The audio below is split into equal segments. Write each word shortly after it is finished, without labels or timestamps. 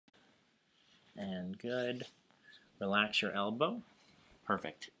And good. Relax your elbow.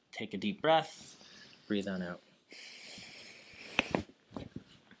 Perfect. Take a deep breath. Breathe on out.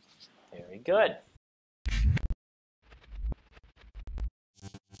 Very good.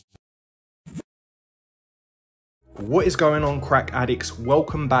 What is going on, crack addicts?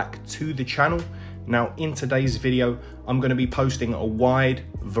 Welcome back to the channel. Now in today's video, I'm going to be posting a wide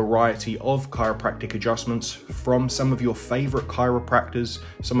variety of chiropractic adjustments from some of your favorite chiropractors,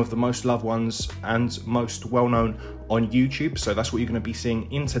 some of the most loved ones and most well-known on YouTube. So that's what you're going to be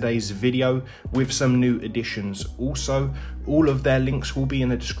seeing in today's video with some new additions. Also, all of their links will be in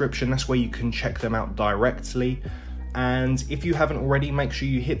the description. That's where you can check them out directly. And if you haven't already, make sure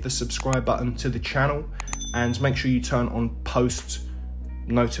you hit the subscribe button to the channel and make sure you turn on post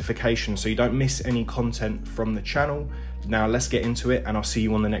notifications so you don't miss any content from the channel. Now let's get into it and I'll see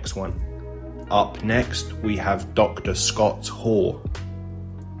you on the next one. Up next, we have Dr. Scott Hoare.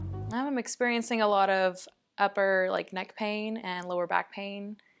 I'm experiencing a lot of upper neck pain and lower back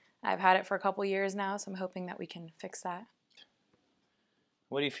pain. I've had it for a couple years now, so I'm hoping that we can fix that.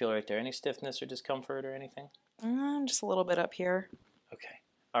 What do you feel right there? Any stiffness or discomfort or anything? Just a little bit up here. Okay.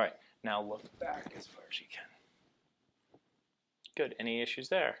 All right. Now look back as far as you can. Good. Any issues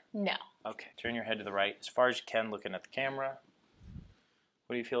there? No. Okay. Turn your head to the right as far as you can, looking at the camera.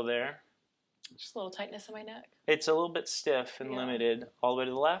 What do you feel there? Just a little tightness in my neck. It's a little bit stiff and limited. All the way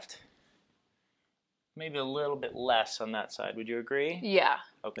to the left? Maybe a little bit less on that side. Would you agree? Yeah.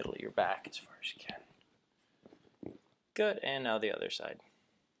 Okay. Middle of your back as far as you can. Good. And now the other side.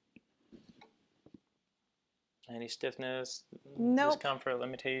 Any stiffness, nope. Discomfort,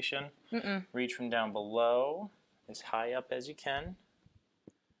 limitation? Mm-mm. Reach from down below as high up as you can.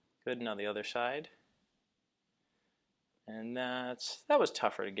 Good. Now the other side. And that was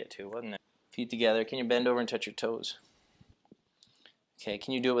tougher to get to, wasn't it? Feet together. Can you bend over and touch your toes? Okay.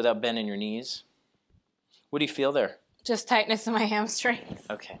 Can you do it without bending your knees? What do you feel there? Just tightness in my hamstrings.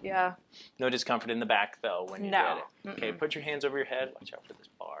 Okay. Yeah. No discomfort in the back though when you no. did it. Okay. Put your hands over your head. Watch out for this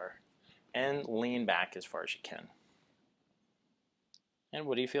bar. And lean back as far as you can. And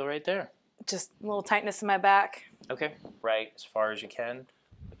what do you feel right there? Just a little tightness in my back. Okay, right as far as you can.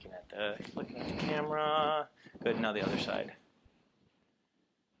 Looking at the camera. Good. Now the other side.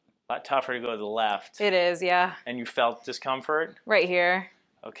 A lot tougher to go to the left. It is, yeah. And you felt discomfort? Right here.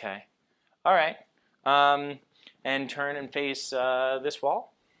 Okay. All right. And turn and face this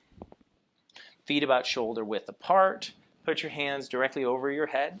wall. Feet about shoulder width apart. Put your hands directly over your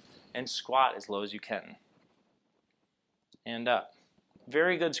head. And squat as low as you can. And up.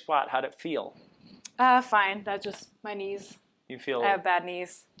 Very good squat. How'd it feel? Fine. That's just my knees. You feel? I have bad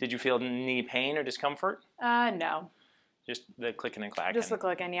knees. Did you feel knee pain or discomfort? No. Just the clicking and clacking? Just the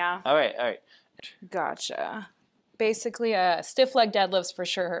clicking, yeah. All right, all right. Gotcha. Basically, stiff leg deadlifts for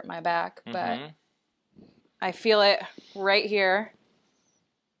sure hurt my back, but I feel it right here.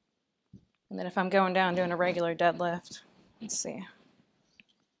 And then if I'm going down doing a regular deadlift, let's see.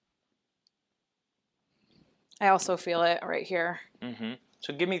 I also feel it right here.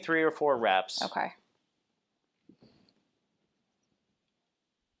 So give me 3 or 4 reps. Okay.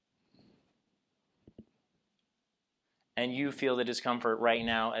 And you feel the discomfort right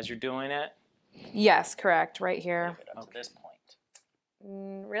now as you're doing it? Yes, correct. Right here. Up to this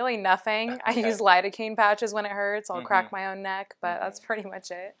point. Really nothing. I use lidocaine patches when it hurts. I'll crack my own neck, but that's pretty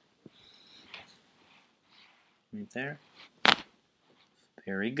much it. Right there.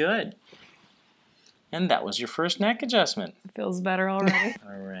 Very good. And that was your first neck adjustment. It feels better already.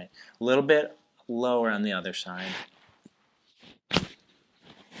 All right. A little bit lower on the other side.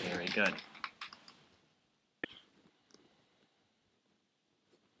 Very good.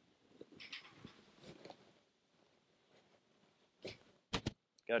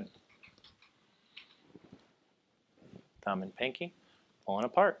 Good. Thumb and pinky pulling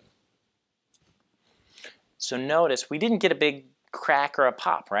apart. So notice we didn't get a big crack or a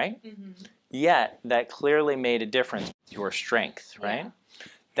pop, right? Yet that clearly made a difference with your strength, right? Yeah.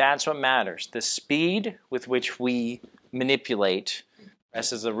 That's what matters. The speed with which we manipulate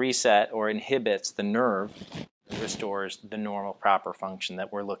presses a reset or inhibits the nerve, restores the normal proper function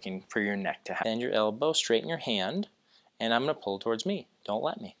that we're looking for your neck to have. Bend your elbow, straighten your hand, and I'm going to pull towards me. Don't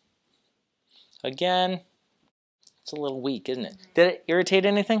let me. Again, it's a little weak, isn't it? Did it irritate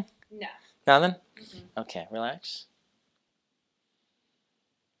anything? No. Nothing? Okay, relax.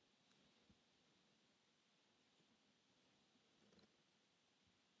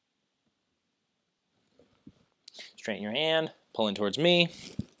 Straighten your hand, pulling towards me.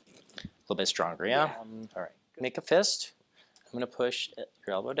 A little bit stronger, yeah? All right, make a fist. I'm going to push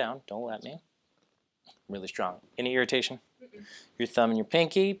your elbow down. Don't let me. Really strong. Any irritation? Your thumb and your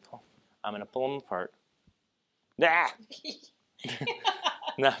pinky. I'm going to pull them apart. Ah!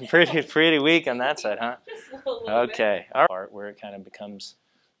 No, pretty weak on that side, huh? Just a little Okay. All right. Where it kind of becomes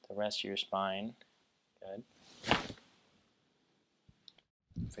the rest of your spine. Good.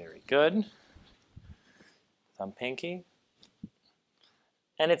 Very good. Thumb pinky.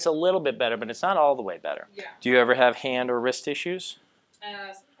 And it's a little bit better, but it's not all the way better. Yeah. Do you ever have hand or wrist issues?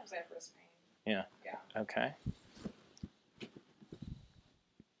 Sometimes I have wrist pain. Yeah. Yeah. Okay.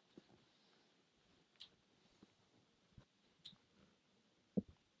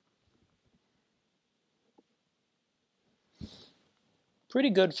 Pretty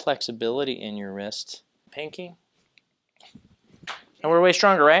good flexibility in your wrist. Pinky. And we're way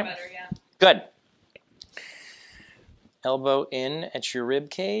stronger, right? Better, yeah. Good. Elbow in at your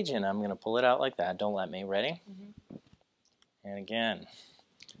rib cage, and I'm going to pull it out like that. Don't let me. Ready? And again.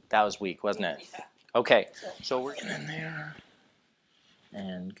 That was weak, wasn't it? Yeah. Okay. So we're in there.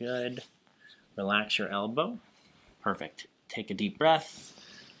 And good. Relax your elbow. Perfect. Take a deep breath.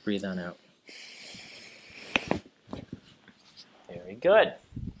 Breathe on out. Very good.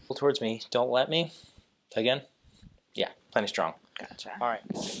 Pull towards me. Don't let me. Again. Yeah, plenty strong. Gotcha. All right.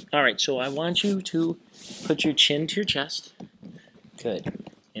 All right, so I want you to put your chin to your chest. Good.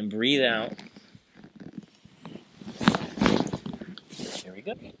 And breathe out. Very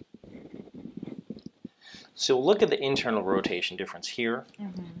good. So look at the internal rotation difference here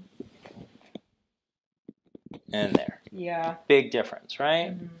and there. Yeah. Big difference,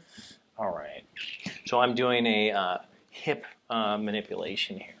 right? All right. So I'm doing a hip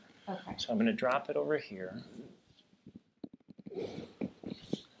manipulation here. Okay. So I'm going to drop it over here.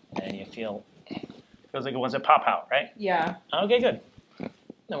 And you feels like it wants to pop out, right? Yeah. Okay, good.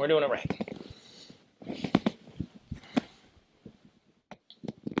 No, we're doing it right.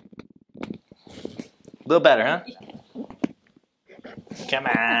 A little better, huh? Come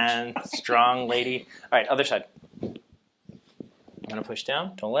on, strong lady. All right, other side. I'm gonna push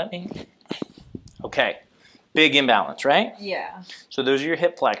down. Don't let me. Okay, big imbalance, right? Yeah. So those are your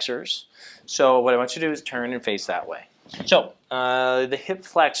hip flexors. So what I want you to do is turn and face that way. So the hip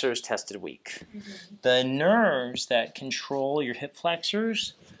flexors tested weak. The nerves that control your hip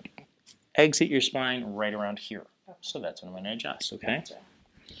flexors exit your spine right around here. So that's what I'm going to adjust, okay? Gotcha.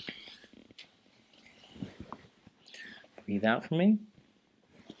 Breathe out for me.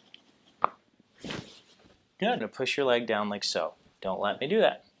 Good. Now push your leg down like so. Don't let me do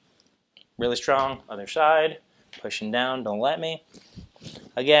that. Really strong. Other side. Pushing down. Don't let me.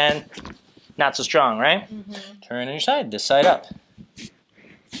 Again. Not so strong, right? Turn on your side. This side up.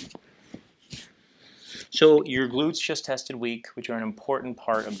 So your glutes just tested weak, which are an important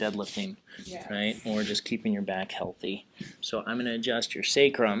part of deadlifting, right? Or just keeping your back healthy. So I'm going to adjust your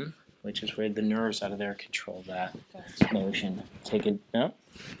sacrum, which is where the nerves out of there control that motion. Take it up.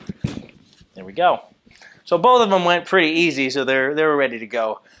 There we go. So both of them went pretty easy, so they were ready to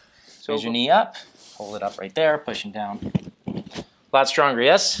go. So raise your knee up, hold it up right there, pushing down. A lot stronger,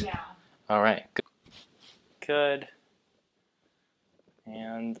 yes? Yeah. All right. Good. Good.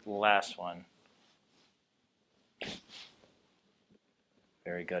 And last one.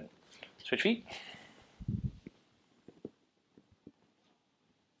 Very good. Switch feet.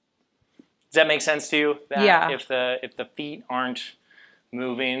 Does that make sense to you? That Yeah. If the feet aren't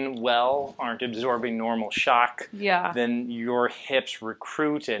moving well, aren't absorbing normal shock, then your hips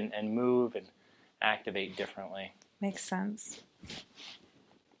recruit and move and activate differently. Makes sense.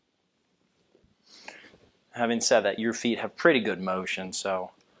 Having said that, your feet have pretty good motion,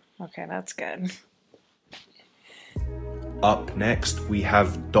 so. Okay, that's good. Up next, we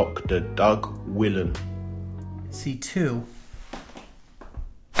have Dr. Doug Willen. C2.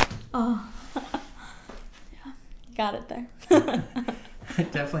 Oh, yeah, got it there.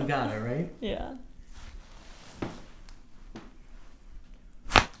 Definitely got it, right? Yeah.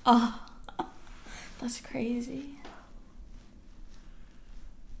 Oh, that's crazy.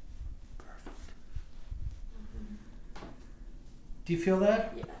 Perfect. Do you feel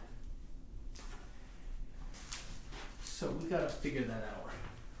that? Yeah. So we gotta figure that out.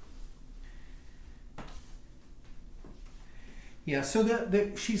 Yeah, so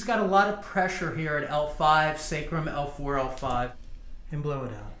she's got a lot of pressure here at L5, sacrum, L4, L5. And blow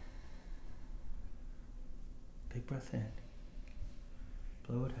it out. Big breath in.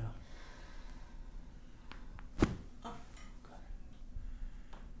 Blow it out. Oh,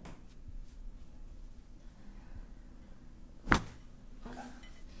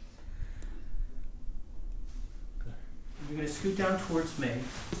 good. You're going to scoot down towards me.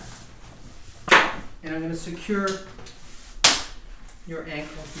 And I'm going to secure your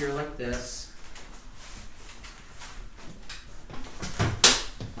ankle here like this.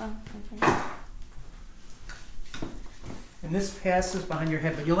 Oh, okay. And this passes behind your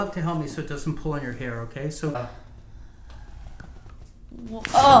head, but you'll have to help me so it doesn't pull on your hair, okay? So.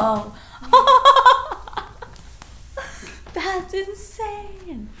 Oh! That's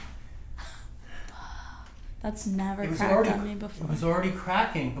insane! That's never cracked on me before. It was already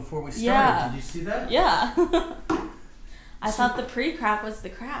cracking before we started. Yeah. Did you see that? Yeah. I thought the pre-crack was the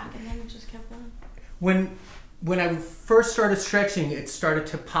crack, and then it just kept going. When I first started stretching, it started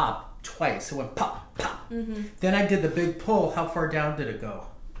to pop twice. It went pop, pop. Mm-hmm. Then I did the big pull. How far down did it go?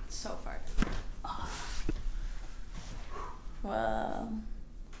 So far. Oh. Wow.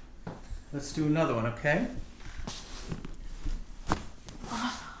 Let's do another one, okay?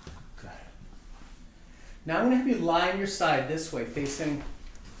 Good. Now I'm going to have you lie on your side this way, facing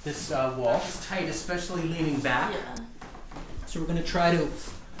this wall. It's tight, especially leaning back. Yeah. So we're going to try to, here,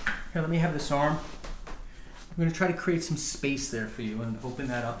 let me have this arm. We're going to try to create some space there for you and open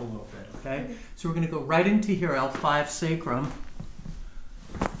that up a little bit, okay? So we're going to go right into here, L5 sacrum.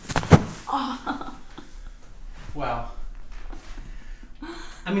 Oh. Wow.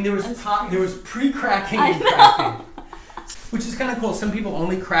 I mean, there was pre-cracking and cracking, which is kind of cool. Some people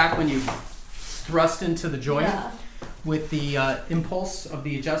only crack when you thrust into the joint with the impulse of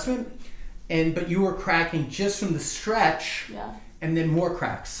the adjustment, but you were cracking just from the stretch, and then more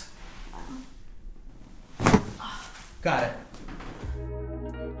cracks. Got it.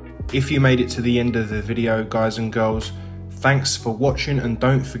 If you made it to the end of the video, guys and girls, thanks for watching and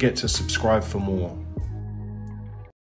don't forget to subscribe for more.